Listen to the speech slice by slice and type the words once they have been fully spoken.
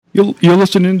You're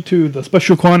listening to the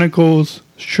Special Chronicles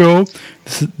show.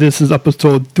 This is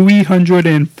episode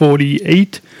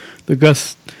 348. The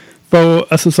guest fellow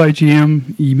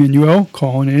SSIGM Emmanuel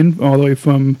calling in all the way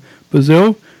from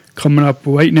Brazil. Coming up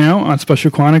right now on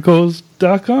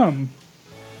SpecialChronicles.com.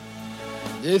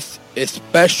 This is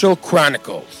Special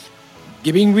Chronicles,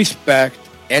 giving respect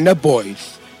and a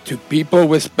voice to people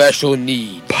with special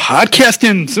needs.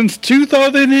 Podcasting since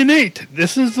 2008.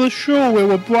 This is the show where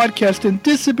we're broadcasting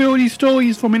disability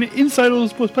stories from an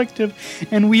insider's perspective,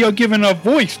 and we are giving a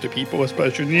voice to people with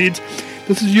special needs.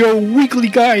 This is your weekly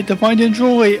guide to find and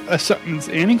joy, acceptance,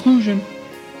 and inclusion.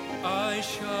 I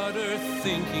shudder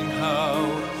thinking how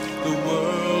the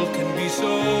world can be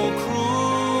so cruel.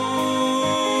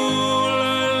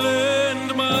 I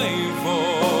lend my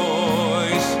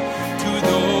voice to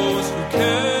those who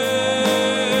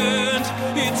can't.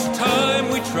 It's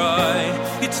time we try,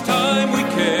 it's time we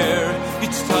care,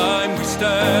 it's time we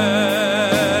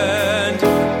stand.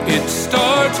 It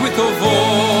starts with a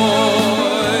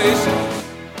voice.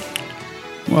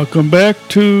 Welcome back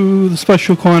to the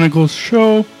Special Chronicles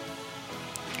show.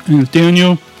 My name is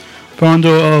Daniel, founder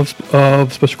of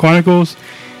Special Chronicles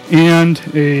and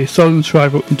a Southern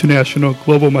Tribal International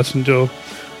Global Messenger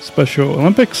Special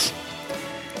Olympics.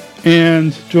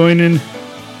 And joining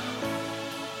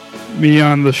me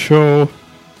on the show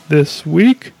this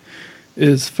week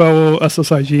is fellow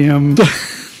SSIGM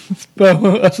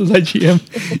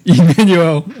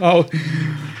Emmanuel.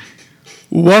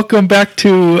 Welcome back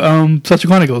to Special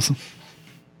Chronicles.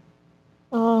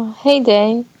 Hey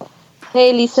Dan,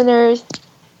 hey listeners,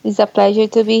 it's a pleasure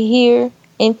to be here,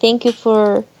 and thank you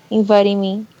for inviting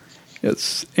me.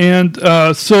 Yes, and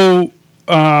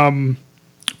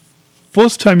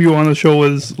first time you were on the show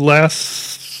was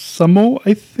last summer,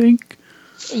 I think.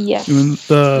 Yes, Doing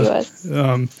the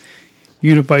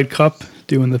Unified Cup,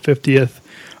 doing the 50th.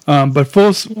 But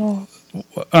first,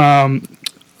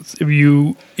 if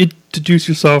you introduce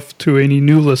yourself to any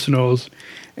new listeners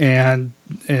and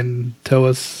tell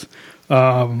us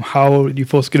how you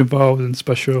first get involved in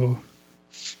Special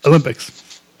Olympics.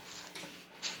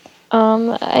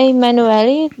 I'm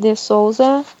Emanuele de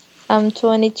Souza. I'm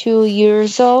 22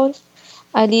 years old.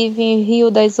 I live in Rio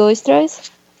das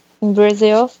Ostras, in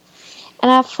Brazil.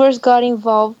 And I first got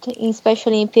involved in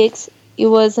Special Olympics. It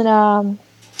was in a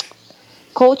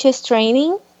coaches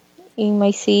training in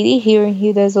my city, here in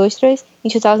Rio das Ostras,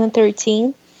 in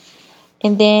 2013.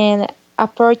 And then I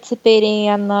participated in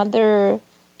another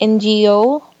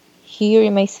NGO here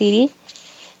in my city.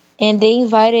 And they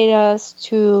invited us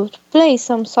to play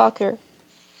some soccer.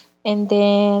 And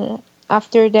then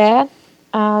after that,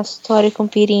 I started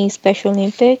competing in Special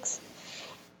Olympics.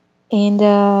 And,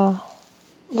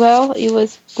 it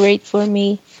was great for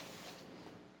me.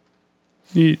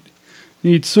 Neat.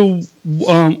 So,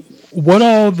 what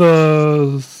are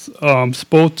the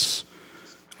sports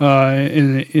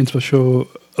in Special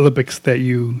Olympics that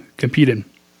you compete in?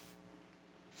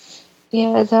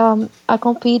 Yes, I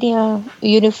compete in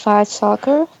unified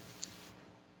soccer,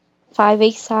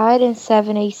 5A side and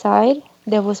 7A side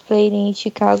that was played in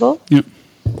Chicago. Yep.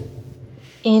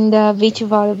 In the beach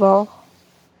volleyball.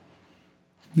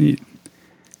 Neat.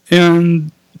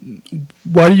 And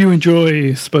why do you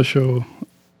enjoy Special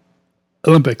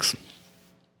Olympics?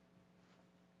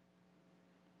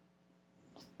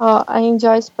 I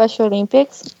enjoy Special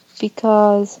Olympics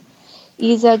because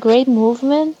it's a great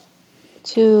movement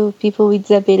to people with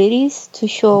disabilities to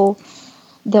show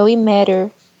that we matter,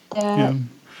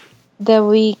 that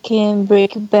we can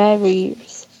break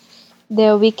barriers,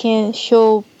 that we can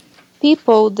show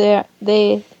people that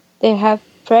they have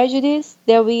prejudice,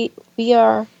 that we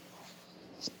are,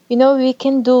 we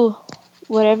can do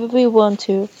whatever we want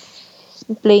to,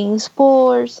 playing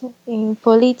sports, in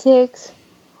politics,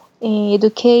 in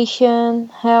education,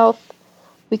 health.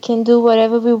 We can do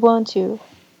whatever we want to.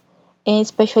 And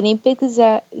Special Olympics is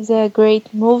a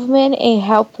great movement and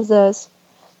helps us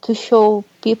to show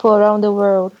people around the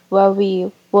world what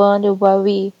we want and what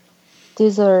we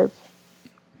deserve.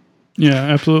 Yeah,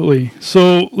 absolutely.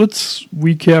 So let's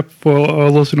recap for our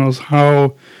listeners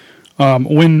how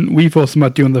when we first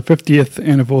met during the 50th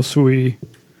anniversary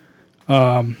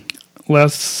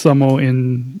last summer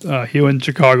here in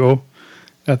Chicago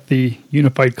at the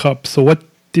Unified Cup. So what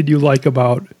did you like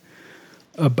about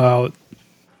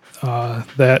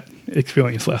that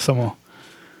experience last summer?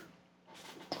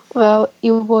 Well,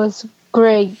 it was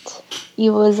great.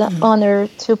 It was an honor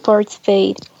to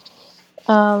participate.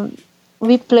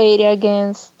 We played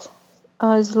against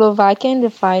Slovakia in the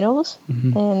finals,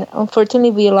 and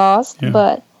unfortunately we lost. Yeah.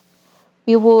 But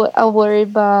we were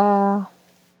awarded by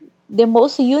the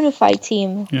most unified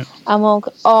team among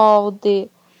all the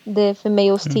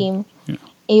females team. Yeah.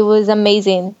 It was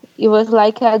amazing. It was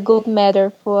like a gold medal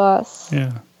for us.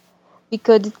 Yeah.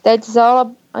 Because that's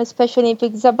all a Special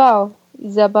Olympics is about.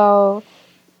 It's about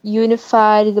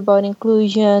unified, it's about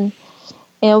inclusion.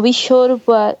 And we showed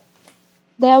that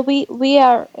we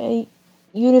are a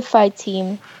unified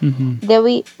team. Mm-hmm. That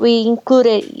we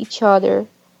included each other.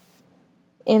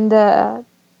 And the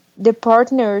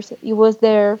partners, it was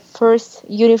their first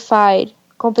unified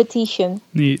competition.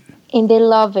 Neat. And they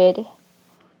love it.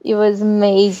 It was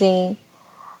amazing.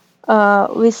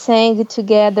 We sang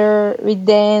together, we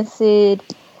danced, we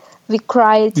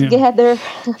cried together.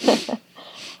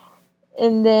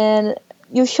 And then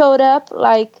you showed up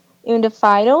like in the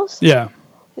finals. Yeah.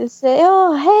 You say,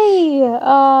 "Oh, hey,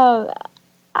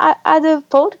 I do a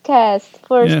podcast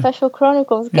for Special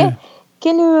Chronicles. Can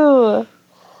you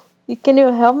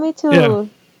help me to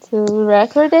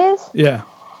record this?" Yeah.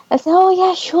 I said, "Oh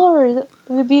yeah, sure, it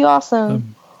would be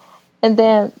awesome." And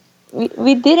then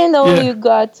we didn't know you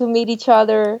got to meet each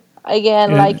other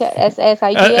again, like as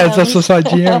SIGMs. As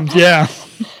SSIGMs, yeah.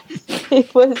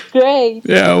 It was great.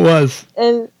 Yeah, it was.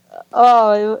 And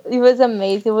it was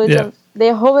amazing. It was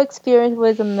the whole experience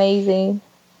was amazing.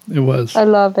 It was. I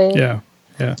love it. Yeah,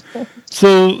 yeah.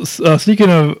 So speaking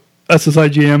of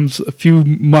SSIGMs, a few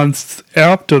months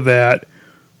after that,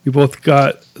 we both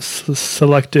got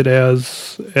selected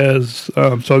as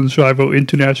Southern Shriver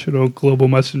International Global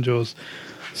Messengers.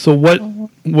 So what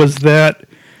was that?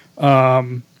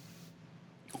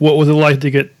 What was it like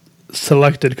to get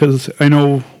selected? Because I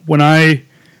know when I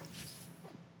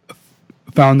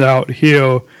found out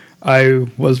here, I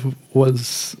was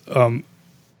I'm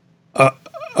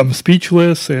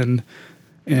speechless and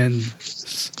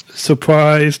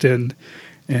surprised and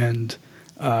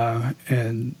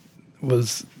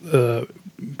was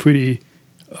pretty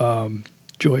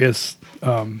joyous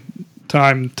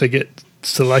time to get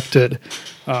selected.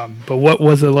 But what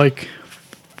was it like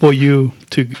for you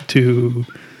to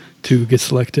get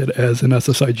selected as an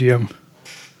SSIGM?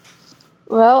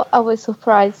 Well, I was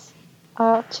surprised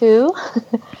too,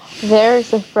 very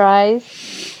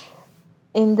surprised.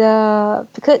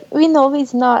 Because we know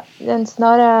it's not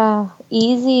a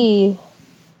easy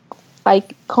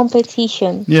like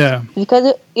competition. Yeah.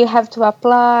 Because you have to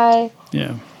apply.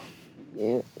 Yeah.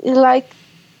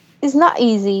 It's not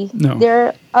easy. No.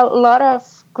 There are a lot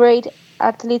of great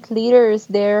athlete leaders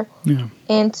there. Yeah.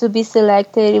 And to be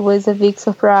selected, it was a big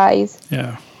surprise.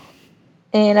 Yeah.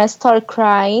 And I started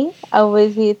crying. I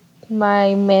was with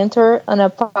my mentor, Ana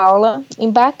Paula,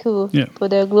 in Baku for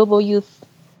the Global Youth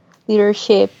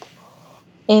Leadership.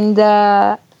 And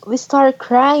we started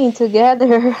crying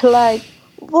together like,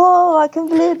 whoa, I can't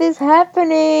believe this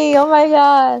happening. Oh my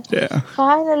God. Yeah.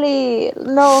 Finally.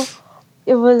 No,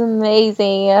 it was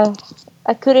amazing.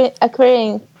 I couldn't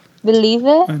believe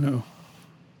it. I know.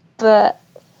 But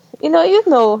you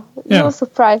were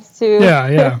surprised too. Yeah,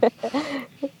 yeah.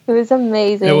 It was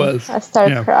amazing. It was. I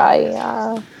started crying.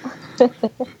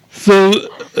 So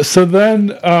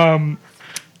then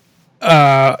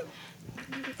our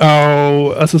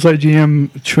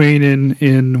SSIGM training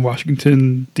in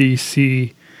Washington,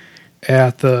 D.C.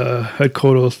 at the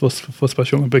headquarters for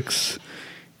Special Olympics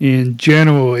in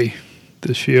January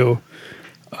this year.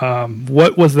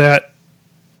 What was that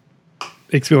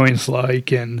experience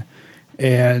like, and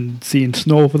seeing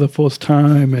snow for the first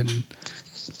time, and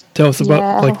tell us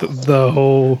about like the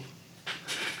whole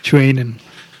training.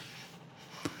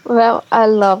 Well, I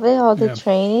love it, all the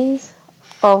trainings,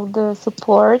 all the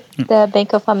support that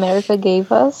Bank of America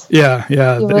gave us. Yeah.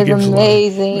 It was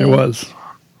amazing. It was.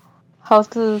 How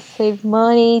to save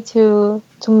money, to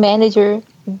manage it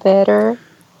better.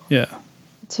 Yeah.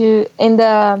 And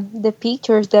the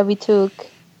pictures that we took,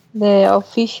 the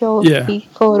official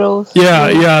photos.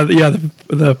 The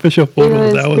official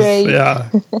photos. That was great.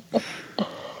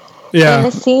 Yeah.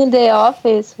 And seeing the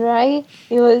office, right?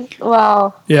 It was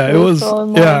wow. Yeah, it was so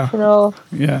emotional.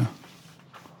 Yeah.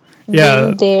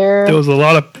 Being there. There was a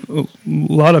lot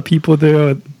of people there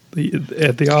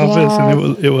at the office,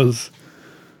 and it was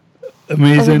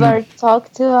amazing. Everybody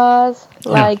talked to us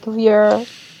like we are,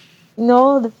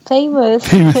 the famous.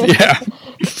 Yeah.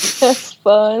 That's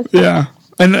fun. Yeah.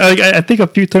 And I think a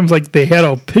few times, like, they had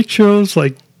our pictures,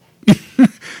 like,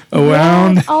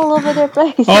 around. All over their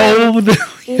place. All over the...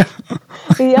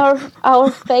 our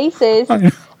faces.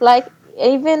 Like,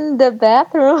 even the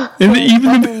bathroom.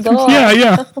 Even the door.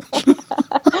 Yeah.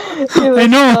 I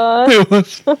know. It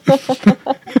was.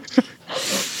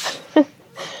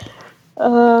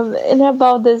 And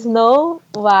about the snow,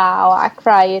 wow, I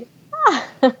cried.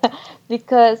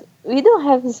 Because we don't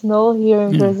have snow here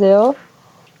in Brazil.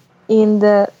 In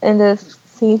the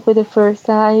scene for the first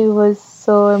time, it was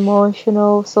so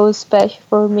emotional, so special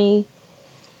for me.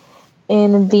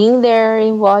 And being there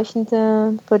in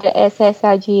Washington for the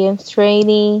SSIGM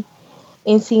training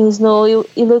and seeing snow,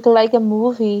 it looked like a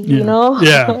movie, you know?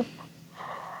 Yeah.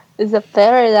 It's a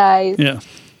paradise. Yeah.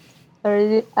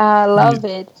 I love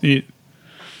it. Yeah.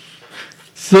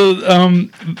 So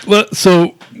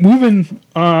moving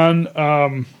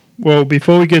on, well,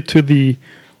 before we get to the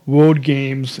World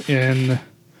Games in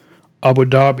Abu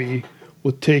Dhabi,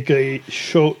 we'll take a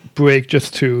short break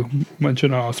just to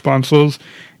mention our sponsors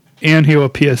and hear a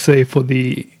PSA for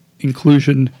the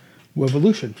Inclusion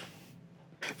Revolution.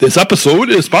 This episode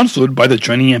is sponsored by the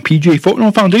Jenny and PJ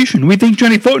Fortnell Foundation. We thank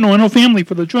Jenny Fortnell and her family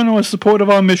for the generous support of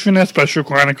our mission at Special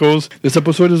Chronicles. This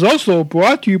episode is also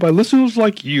brought to you by listeners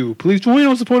like you. Please join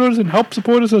our supporters and help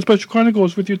support us at Special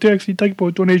Chronicles with your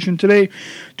tax-deductible donation today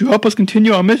to help us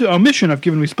continue our mission of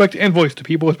giving respect and voice to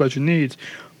people with special needs.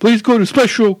 Please go to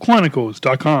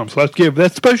specialchronicles.com/give.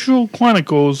 That's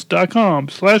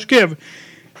specialchronicles.com/give.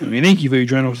 And we thank you for your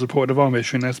generous support of our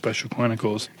mission at Special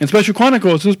Chronicles. And Special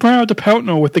Chronicles is proud to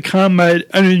partner with the ComEd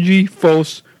Energy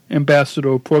Force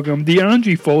Ambassador Program. The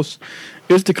Energy Force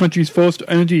is the country's first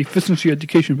energy efficiency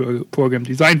education program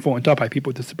designed for and taught by people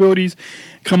with disabilities.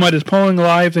 ComEd is powering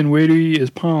lives, and Rady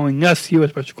is powering us here at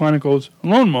Special Chronicles.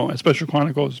 Learn more at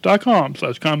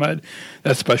specialchronicles.com/ComEd.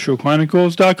 That's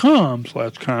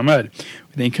specialchronicles.com/ComEd.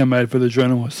 We thank ComEd for the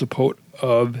generous support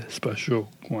of Special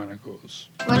Chronicles.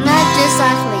 We're not just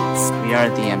athletes. We are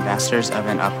the ambassadors of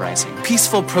an uprising.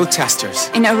 Peaceful protesters.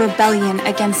 In a rebellion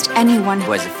against anyone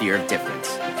who has a fear of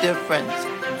difference.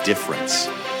 Difference.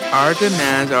 Our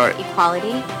demands are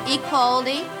equality,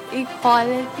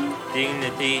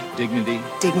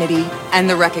 dignity, and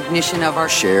the recognition of our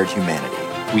shared humanity.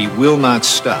 We will not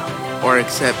stop or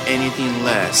accept anything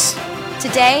less.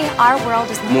 Today, our world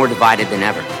is more divided than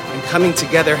ever. And coming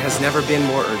together has never been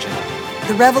more urgent.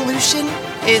 The revolution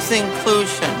is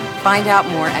inclusion. Find out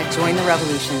more at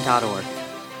jointherevolution.org.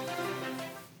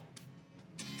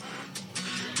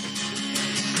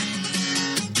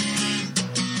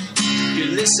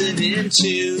 You're listening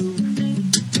to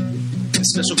the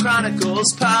Special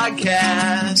Chronicles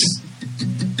podcast.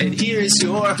 And here's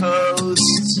your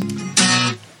host.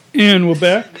 And we're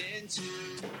back.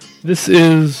 This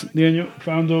is Daniel,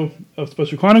 founder of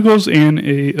Special Chronicles and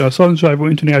a Southern Tribal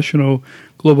International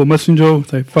Global Messenger.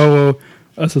 I follow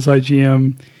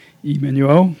SSIGM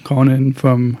Emmanuel, calling in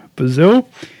from Brazil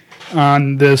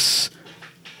on this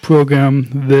program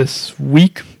this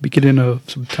week, beginning of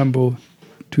September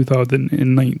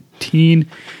 2019.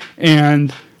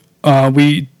 And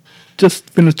we just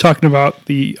finished talking about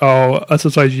our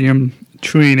SSIGM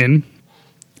training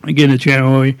again in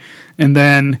January. And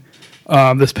then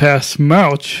this past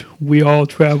March, we all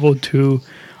traveled to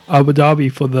Abu Dhabi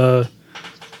for the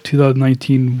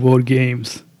 2019 World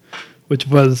Games, which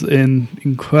was an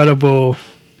incredible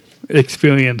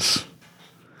experience.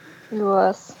 It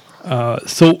was.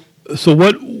 So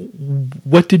what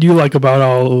did you like about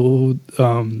our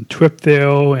trip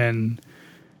there and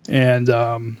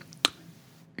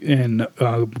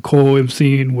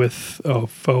co-emceeing with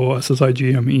fellow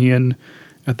SSIGM Ian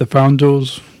at the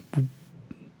Founders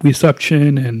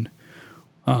reception, and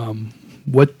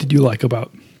what did you like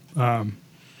about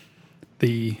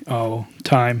the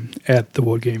time at the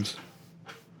World Games?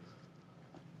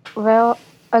 Well,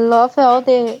 I love all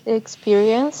the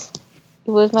experience.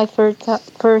 It was my first,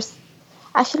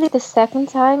 actually the second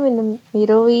time in the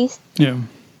Middle East. Yeah.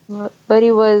 But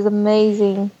it was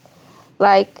amazing.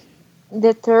 Like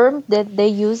the term that they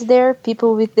use there,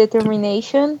 people with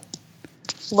determination.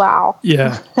 Wow.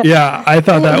 Yeah. I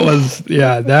thought that was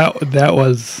that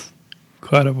was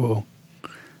incredible.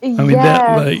 I mean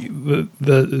that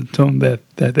the term that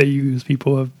they use,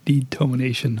 people of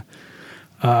determination.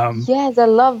 Yes, I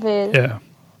love it. Yeah.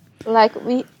 Like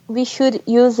we should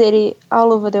use it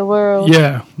all over the world.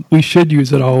 Yeah, we should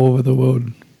use it all over the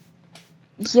world.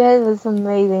 Yeah, it was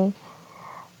amazing.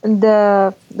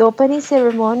 The opening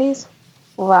ceremonies,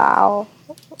 wow,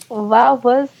 what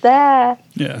was that?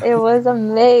 Yeah. It was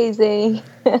amazing.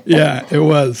 Yeah, it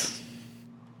was.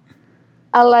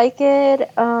 I like it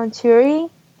cheering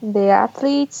the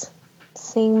athletes,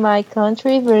 seeing my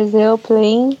country, Brazil,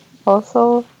 playing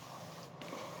also.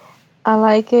 I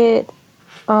like it.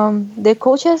 The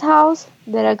coaches' house,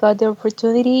 that I got the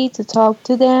opportunity to talk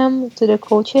to them, to the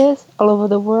coaches all over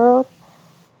the world,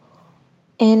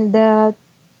 and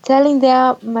telling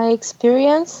them my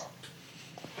experience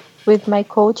with my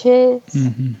coaches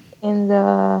and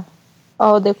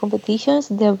all the competitions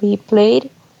that we played,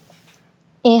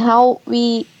 and how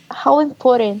we how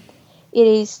important it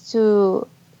is to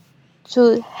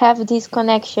have this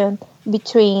connection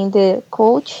between the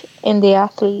coach and the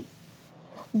athlete.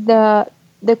 The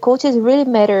coaches really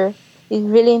matter. It's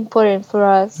really important for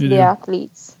us, the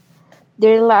athletes.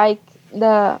 They're like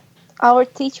our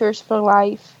teachers for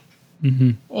life.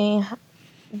 Mm-hmm. And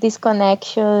this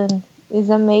connection is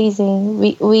amazing.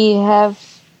 We have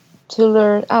to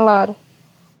learn a lot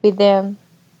with them.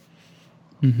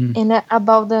 Mm-hmm. And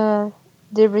about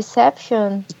the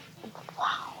reception,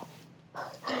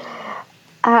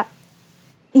 wow.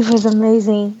 It was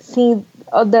amazing seeing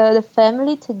the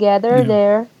family together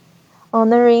there,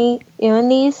 honoring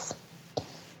Eunice.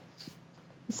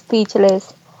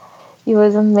 Speechless. It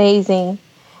was amazing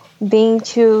being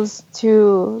chosen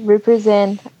to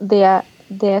represent the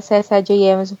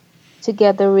SSIJMs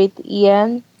together with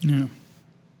Ian. Yeah.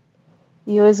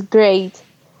 It was great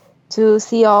to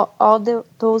see all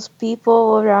those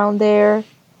people around there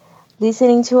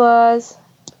listening to us,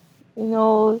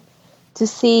 to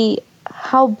see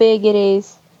how big it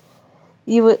is.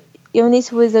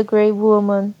 Eunice was a great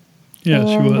woman. Yeah,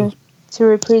 she was. To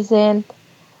represent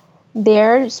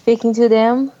there, speaking to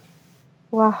them,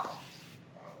 wow.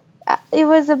 It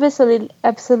was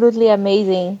absolutely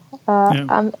amazing.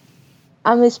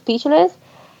 I'm speechless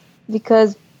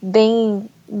because being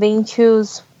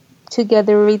chosen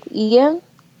together with Ian,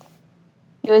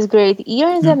 it was great.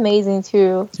 Ian is amazing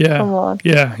too. Yeah. Come on.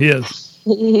 Yeah, he is.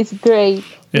 He's great.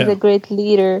 He's a great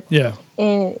leader. Yeah.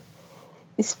 And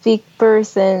speak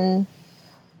person.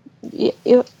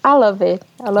 I love it.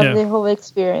 I love the whole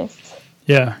experience.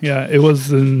 Yeah. It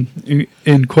was an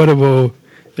incredible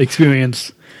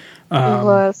experience. It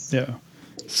was. Yeah.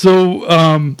 So,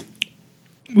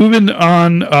 moving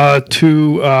on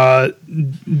to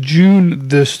June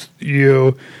this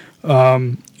year,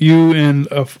 you and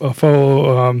a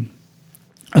fellow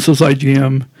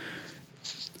SSIGM,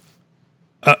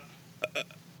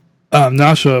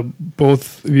 Nasha,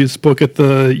 both of you spoke at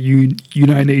the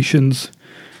United Nations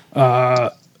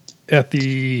at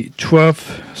the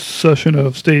 12th session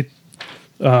of State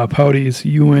Parties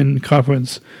UN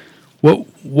conference. What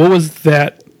was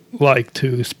that like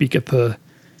to speak at the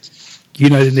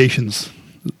United Nations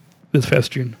this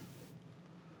past June?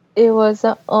 It was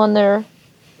an honor.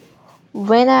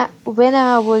 When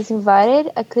I was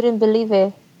invited, I couldn't believe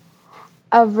it.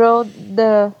 I wrote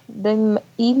the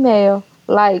email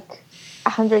like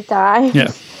 100 times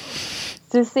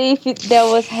to see if that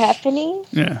was happening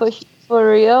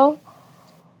for real.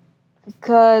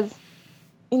 Because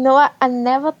I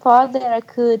never thought that I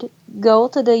could go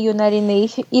to the United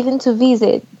Nations even to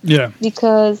visit. Yeah.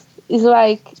 Because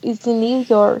it's in New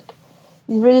York.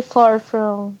 It's really far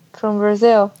from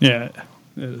Brazil. Yeah,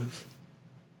 it is.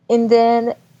 And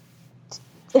then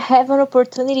have an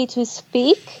opportunity to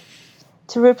speak,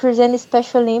 to represent the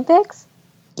Special Olympics.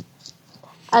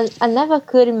 I never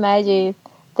could imagine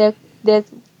that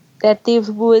this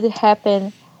would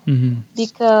happen. Mm-hmm.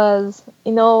 Because,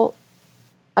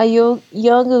 a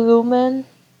young woman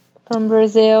from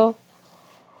Brazil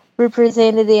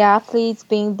represented the athletes,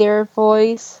 being their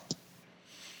voice.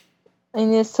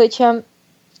 And it's such an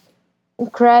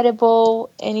incredible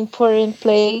and important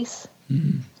place.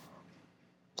 Mm-hmm.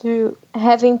 To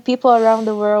having people around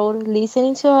the world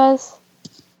listening to us.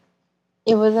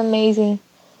 It was amazing.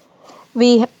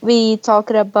 We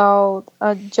talked about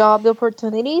job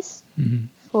opportunities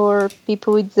for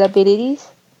people with disabilities.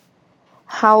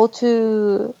 How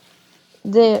the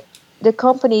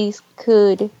companies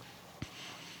could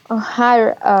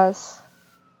hire us,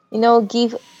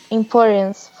 give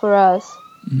importance for us.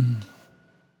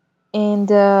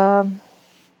 And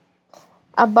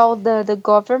about the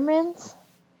government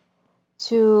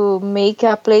to make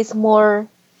a place more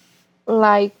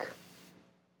like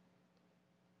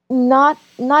not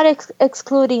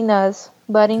excluding us,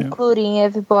 but including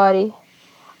everybody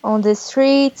on the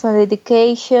streets, on the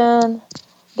education,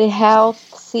 the health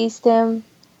system,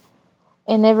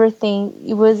 and everything.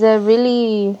 It was a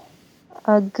really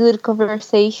good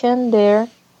conversation there.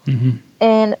 Mm-hmm.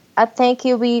 And I think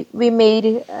we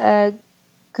made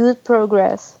good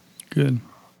progress. Good.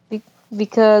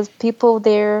 Because people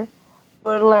there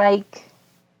were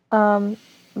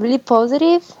really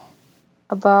positive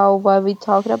about what we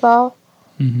talked about.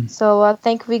 Mm-hmm. So I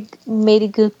think we made a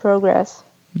good progress.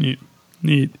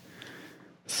 Neat.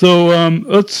 So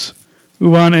let's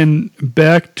move on and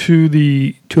back to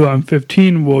the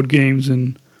 2015 World Games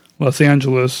in Los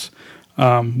Angeles,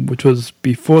 which was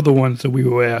before the ones that we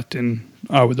were at in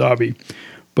Abu Dhabi.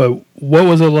 But what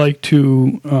was it like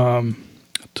to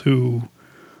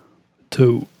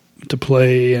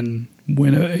play and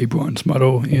win a bronze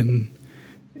medal in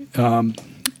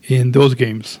in those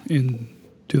games in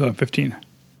 2015?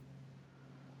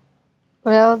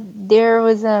 Well, there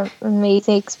was an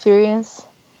amazing experience.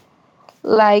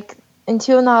 Like,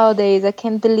 until nowadays, I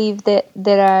can't believe that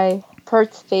I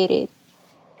participated,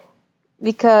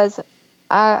 because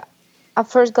I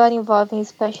first got involved in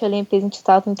Special Olympics in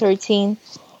 2013,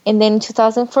 and then in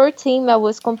 2014 I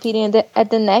was competing at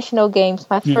the national games,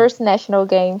 my first national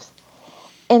games,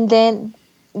 and then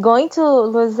going to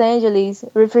Los Angeles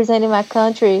representing my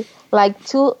country like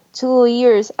two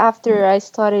years after I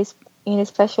started in the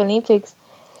Special Olympics.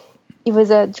 It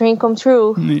was a dream come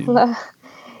true.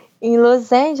 In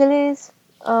Los Angeles,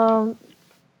 in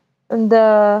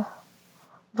the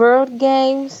World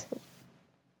Games,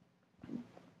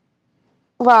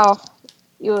 wow,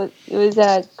 it was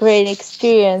a great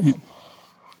experience.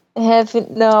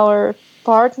 Having our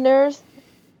partners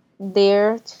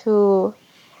there to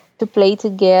play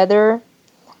together.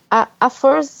 I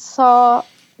first saw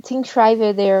Tim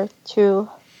Shriver there too.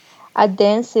 I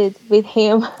danced with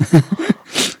him.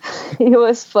 It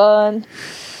was fun.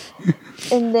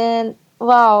 And then,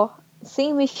 wow,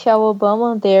 seeing Michelle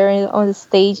Obama there on the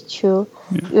stage too,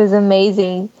 it was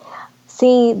amazing.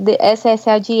 Seeing the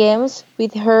SSLGMs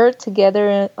with her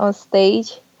together on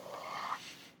stage,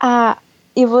 it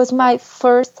was my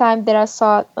first time that I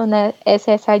saw on a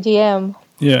SSIGM.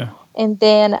 Yeah. And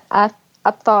then I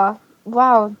thought,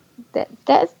 wow,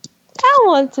 that's I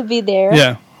want to be there.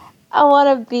 Yeah. I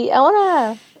want to be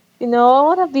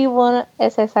one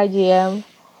SSIGM.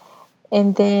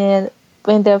 And then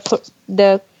when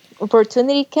the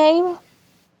opportunity came,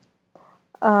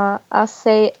 I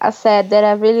said that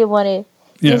I really wanted.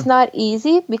 Yeah. It's not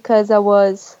easy because I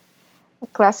was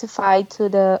classified to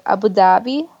the Abu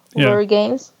Dhabi World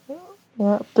Games,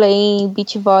 playing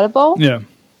beach volleyball. Yeah.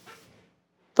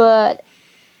 But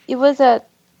it was a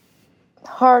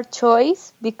hard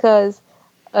choice because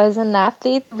as an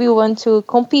athlete, we want to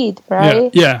compete, right?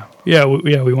 Yeah,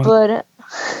 we want.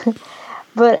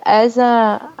 But as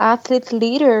an athlete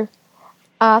leader,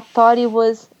 I thought it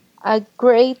was a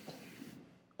great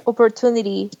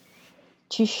opportunity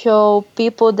to show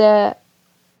people that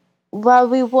what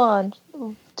we want,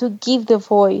 to give the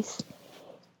voice.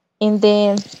 And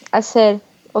then I said,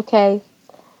 okay,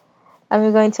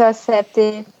 I'm going to accept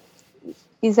it.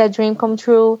 It's a dream come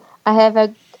true. I have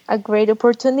a great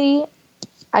opportunity.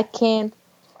 I can't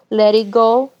let it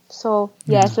go. So,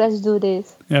 yes, let's do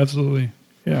this. Absolutely.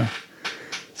 Yeah.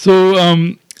 So,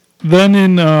 then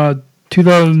in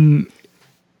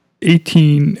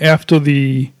 2018, after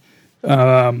the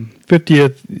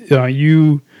 50th,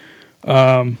 you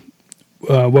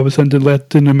represented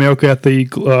Latin America at the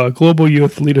Global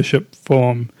Youth Leadership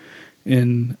Forum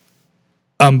in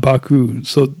Baku.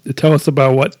 So tell us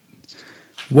about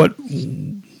what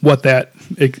that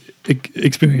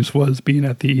experience was, being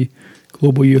at the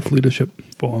Global Youth Leadership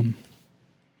Forum.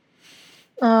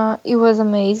 It was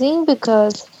amazing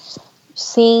because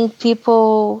seeing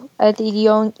people at a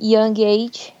young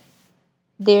age,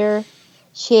 they're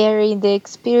sharing the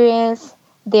experience,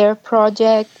 their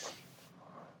projects.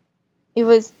 It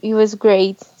was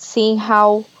great seeing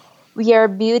how we are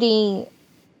building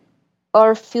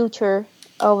our future,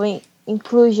 our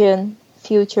inclusion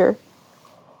future.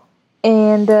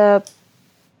 And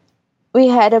we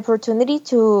had opportunity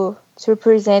to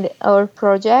present our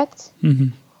project.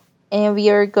 Mm-hmm. And we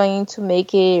are going to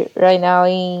make it right now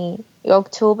in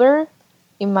October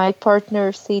in my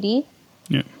partner city.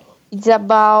 Yeah. It's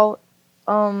about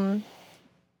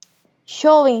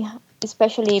showing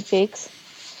Special Olympics,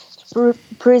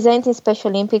 presenting Special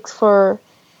Olympics for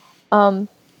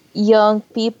young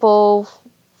people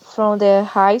from the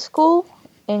high school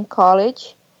and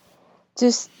college,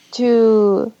 just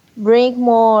to bring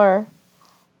more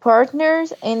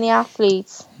partners and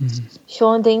athletes,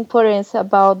 showing the importance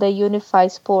about the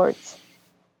unified sports.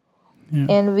 Yeah.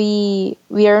 And we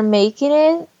are making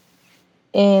it,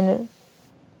 and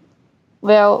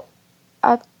well,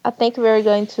 I think we're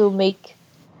going to make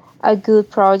a good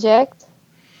project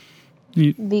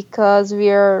because we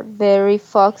are very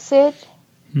focused,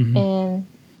 and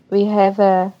we have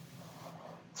a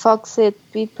focused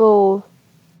people,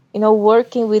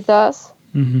 working with us.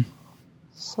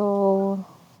 So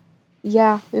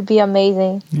yeah, it would be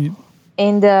amazing. Yeah.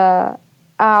 And I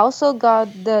also got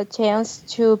the chance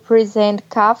to present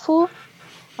CAFU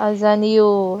as a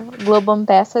new global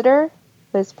ambassador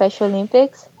for Special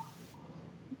Olympics.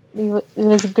 It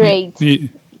was great. Yeah.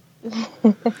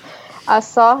 I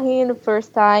saw him the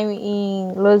first time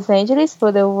in Los Angeles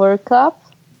for the World Cup.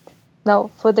 No,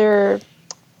 for the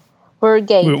World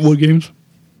Games. World Games?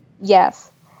 Yes.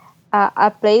 I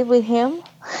played with him.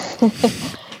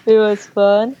 It was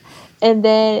fun. And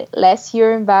then last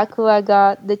year in Baku, I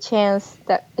got a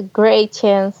great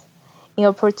chance, an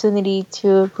opportunity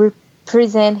to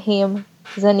represent him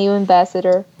as a new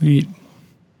ambassador. Neat.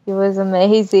 It was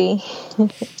amazing.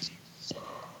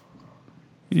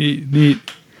 Neat.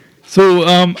 So,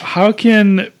 how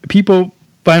can people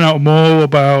find out more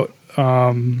about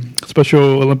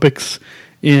Special Olympics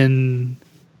in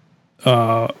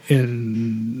your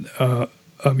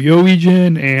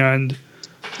region and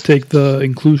take the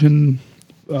inclusion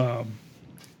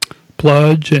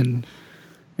pledge and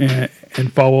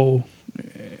follow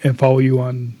you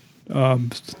on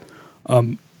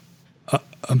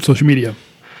social media?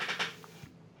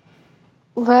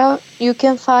 Well, you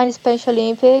can find Special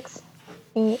Olympics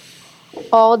in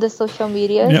all the social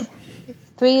medias. Yep.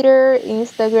 Twitter,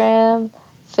 Instagram,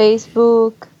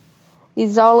 Facebook.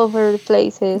 It's all over the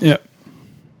places. Yeah.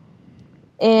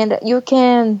 And you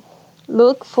can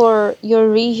look for your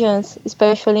region's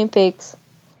Special Olympics.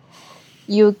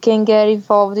 You can get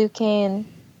involved. You can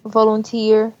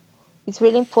volunteer. It's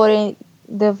really important,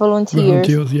 the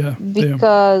volunteers. Yeah.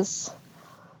 Because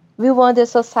we want the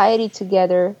society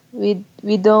together. We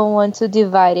don't want to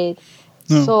divide it.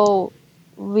 No. So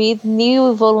with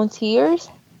new volunteers,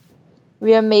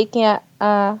 we are making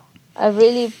a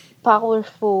really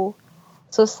powerful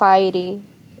society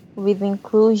with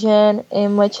inclusion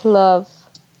and much love.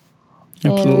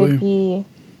 Absolutely. And it would be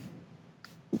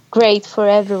great for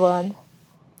everyone.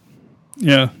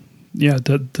 Yeah.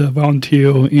 To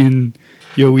volunteer in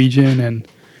your region and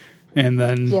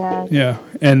then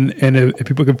and if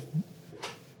people could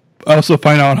also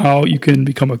find out how you can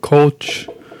become a coach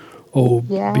or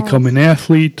become an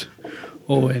athlete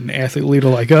or an athlete leader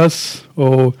like us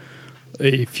or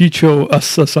a future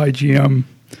SSIGM.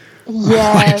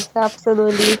 Yes,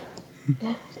 absolutely.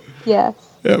 Yes.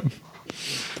 Yep.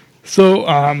 So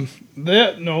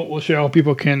that note will share how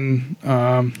people can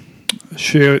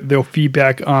share their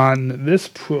feedback on this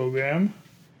program.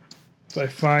 So I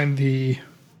find here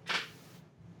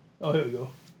we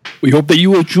go. We hope that you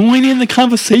will join in the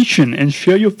conversation and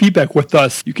share your feedback with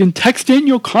us. You can text in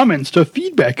your comments to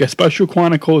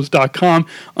feedback@specialchronicles.com.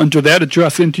 Under that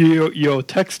address, into your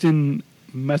text-in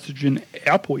messaging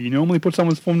app where you normally put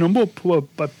someone's phone number,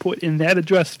 but put in that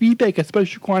address,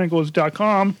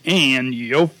 feedback@specialchronicles.com, and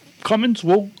your comments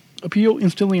will appear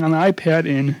instantly on the iPad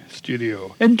in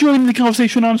studio. And join the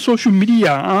conversation on social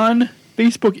media on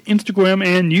Facebook, Instagram,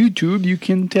 and YouTube. You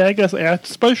can tag us at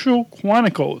Special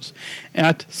Chronicles,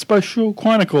 on the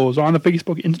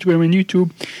Facebook, Instagram, and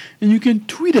YouTube. And you can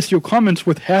tweet us your comments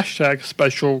with hashtag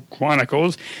Special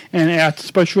Chronicles and at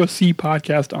Special C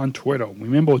Podcast on Twitter.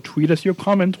 Remember, tweet us your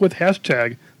comments with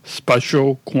hashtag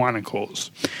Special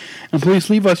Chronicles. And please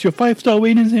leave us your 5-star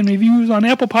ratings and reviews on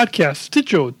Apple Podcasts,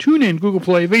 Stitcher, TuneIn, Google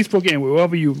Play, Facebook, and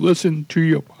wherever you listen to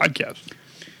your podcasts.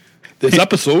 This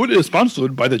episode is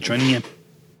sponsored by the Training.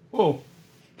 Oh.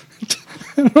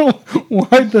 I don't know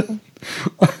why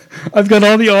I've got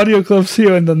all the audio clips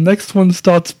here and the next one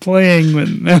starts playing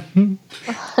and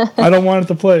I don't want it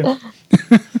to play.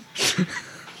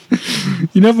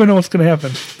 You never know what's going to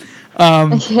happen.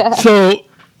 So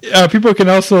people can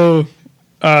also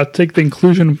take the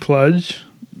inclusion pledge,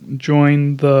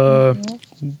 join the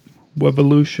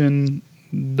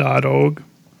revolution.org,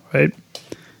 right?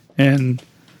 And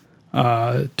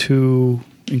to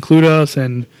include us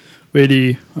and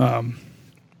really,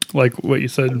 like what you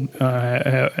said,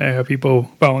 have people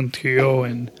volunteer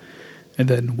and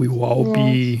then we will all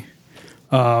be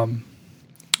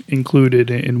included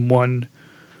in one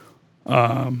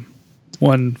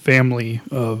family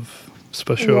of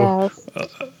Special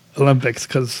Olympics,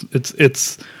 because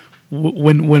it's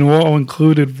when we're all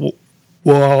included,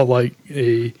 we're all like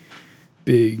a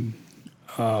big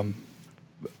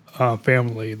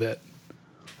family that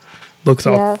looks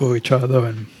out for each other.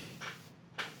 And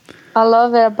I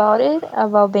love it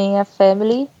about being a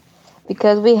family,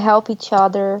 because we help each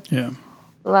other. Yeah.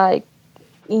 Like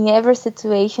in every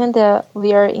situation that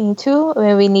we are into,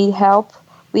 when we need help,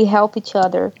 we help each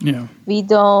other. Yeah. We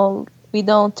don't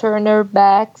turn our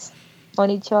backs on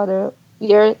each other.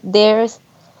 We are there,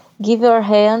 give our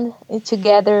hand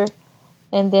together,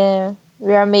 and then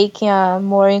we are making a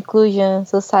more inclusion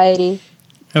society.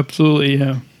 Absolutely,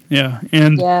 yeah.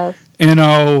 And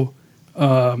our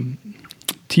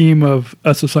team of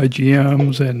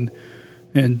SSIGMs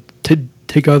and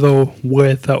together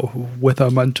with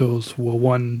our mentors, we're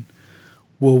one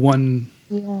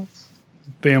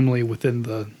family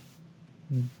within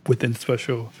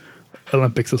Special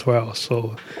Olympics as well.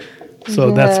 So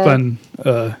that's been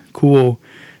a cool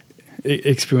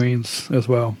experience as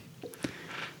well.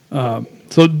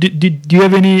 So do you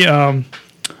have any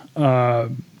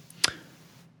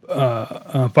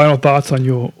final thoughts on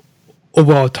your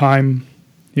overall time,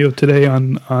 today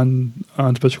on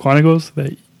Special Chronicles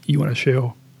that you want to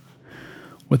share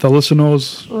with our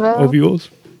listeners or viewers?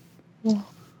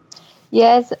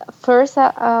 Yes, first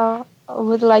I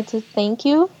would like to thank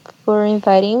you for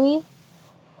inviting me.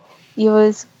 It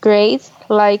was great.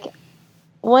 Like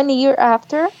 1 year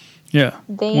after, then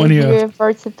 1 year you're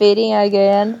participating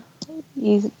again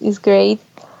is great.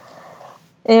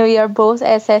 And we are both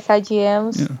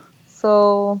SSIGMs,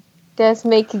 so that's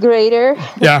make it greater.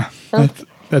 Yeah,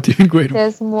 that's even greater.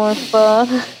 That's more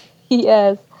fun.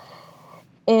 Yes.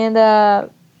 And I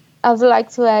would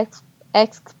like to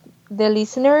ask the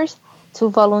listeners to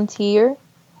volunteer,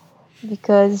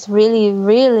 because it's really,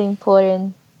 really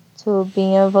important to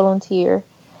be a volunteer.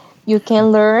 You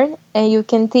can learn and you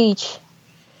can teach.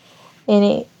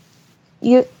 And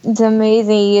it's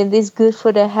amazing. It's good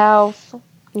for the health.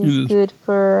 It's good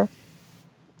for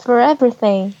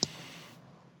everything.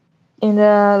 And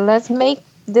let's make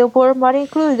the world more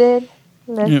included.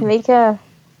 Let's make a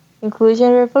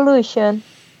inclusion revolution.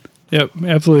 Yep,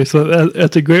 absolutely. So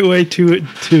that's a great way to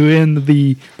end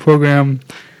the program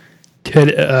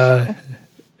today.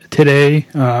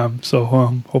 So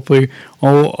hopefully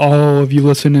all of you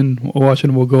listening or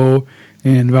watching will go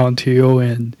and volunteer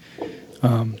and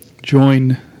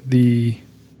join the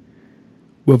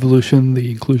revolution, the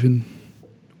inclusion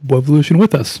revolution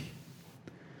with us.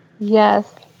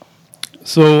 Yes.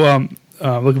 So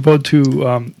looking forward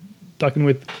to talking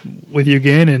with you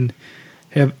again and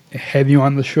have you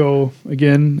on the show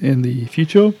again in the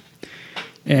future.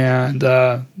 And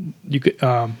you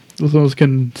listeners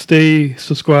can stay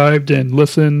subscribed and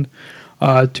listen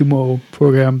to more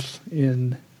programs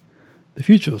in the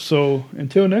future. So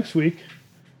until next week,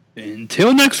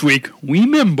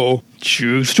 remember,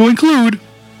 choose to include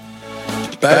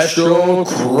Special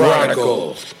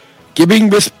Chronicles, giving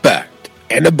respect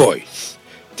and a voice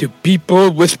to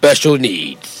people with special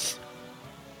needs.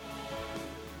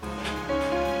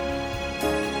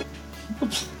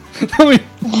 I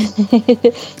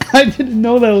didn't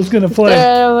know that was going to play.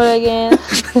 Start over again.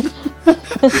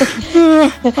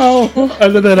 I'll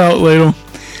edit that out later.